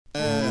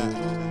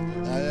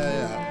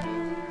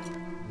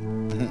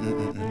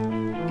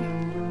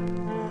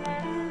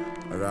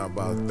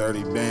about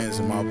 30 bands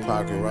in my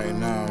pocket right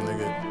now,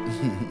 nigga.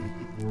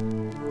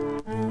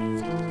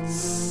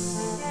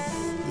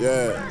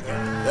 Yeah.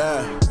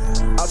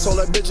 I told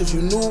that bitch if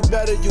you knew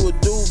better, you would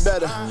do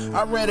better.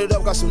 I ran it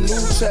up, got some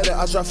new cheddar.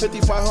 I dropped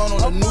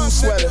 5,500 on a new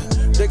sweater.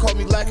 They call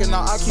me lacking,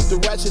 now I keep the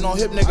ratchet on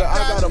hip, nigga. I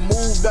gotta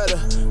move better.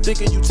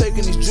 Thinking you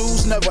taking these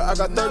Jews, never. I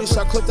got 30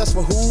 shot clip, that's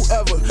for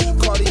whoever.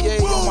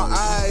 Cartier on my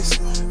eyes,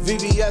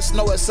 VVS,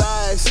 no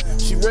SIs.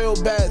 She real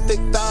bad, thick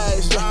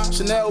thighs, yeah.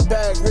 Chanel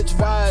bag, rich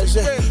vibes,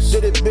 yeah.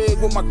 Did it big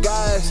with my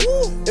guys.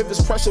 If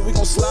it's pressure, we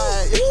gon'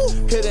 slide, yeah.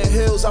 Hidden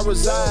hills, I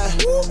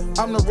reside.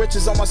 I'm the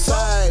richest on my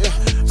side,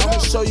 yeah. I'ma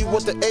show you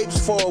what the apes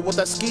for, what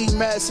that ski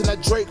mask and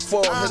that Drake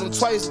for. Hit them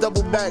twice,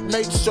 double back,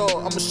 make sure.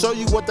 I'ma show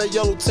you what that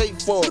yellow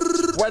tape for.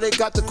 Why they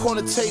got the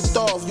corner taped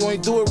off? You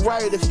ain't do it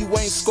right if you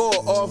ain't score.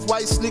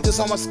 Off-white sneakers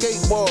on my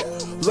skateboard.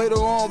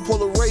 Later on,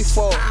 pull a Ray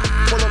for.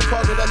 Pull a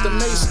pocket at the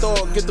May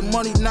store. Get the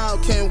money now,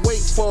 can't wait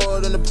for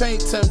it. In the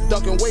paint temp,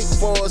 dunking, wait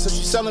for it. So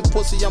she selling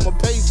pussy, I'ma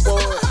pay for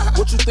it.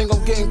 What you think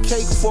I'm getting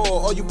cake for?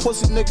 All you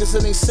pussy niggas,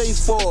 it ain't safe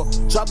for.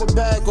 Drop a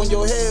bag on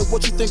your head,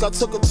 what you think I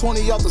took a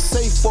 20 out the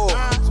safe for?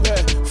 Yeah.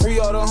 Free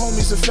all the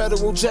homies in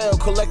federal jail,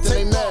 collecting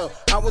they mail.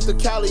 I went to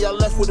Cali, I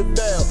left with a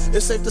bail.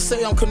 It's safe to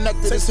say I'm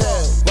connected as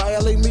hell.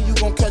 Violate me, you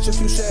gon' catch a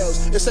few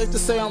shells. It's safe to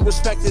say I'm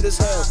respected as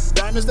hell.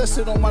 Diamonds that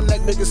sit on my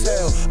neck big as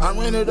hell. I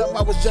ran it up,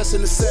 I was just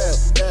in the cell.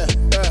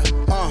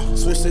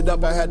 Switched it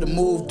up, I had to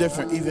move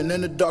different. Even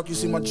in the dark, you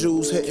see my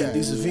jewels hitting.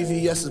 These is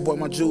VVS's, boy,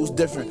 my jewels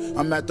different.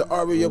 I'm at the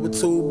Aria with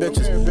 2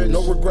 bitches.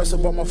 No regrets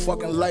about my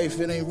fucking life.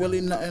 It ain't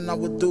really nothing I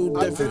would do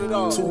different.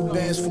 2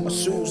 bands for my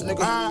shoes,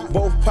 nigga.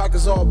 Both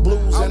pockets all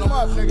blues in them.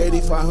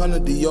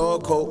 8,500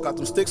 Dior coat. Got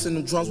them sticks in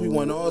them drums, we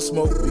want all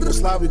smoke. We gon'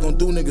 slide, we gon'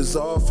 do niggas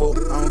all folk.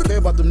 I don't care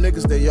about them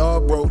niggas, they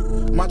all broke.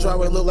 My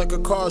driveway look like a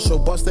car show.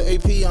 Bust the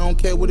AP, I don't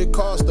care what it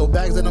costs though.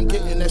 Bags that I'm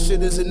getting, that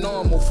shit isn't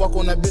normal. Fuck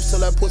on that bitch till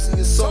that pussy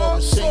is sore.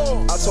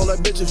 I told that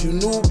bitch if you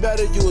knew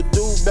better, you would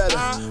do better.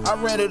 I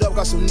ran it up,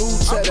 got some new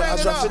cheddar.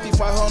 I dropped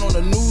 5,500 on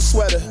a new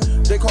sweater.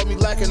 They call me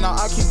lacking, now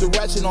I keep the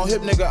ratchet on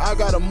hip, nigga. I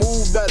gotta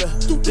move better.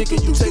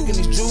 Thinking you taking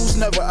these Jews,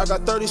 never. I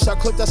got 30 shot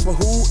clip, that's for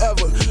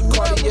whoever.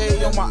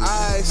 Cartier on my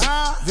eyes,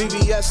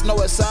 VVS, no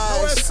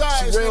SIs.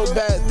 She real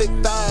bad, thick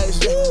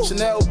thighs, yeah.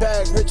 Chanel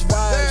bag, rich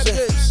vibes,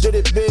 yeah. Did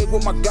it big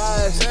with my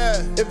guys.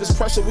 If it's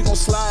pressure, we gon'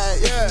 slide,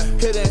 yeah.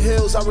 Hidden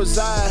hills, I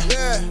reside.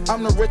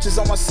 I'm the richest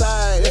on my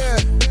side, yeah.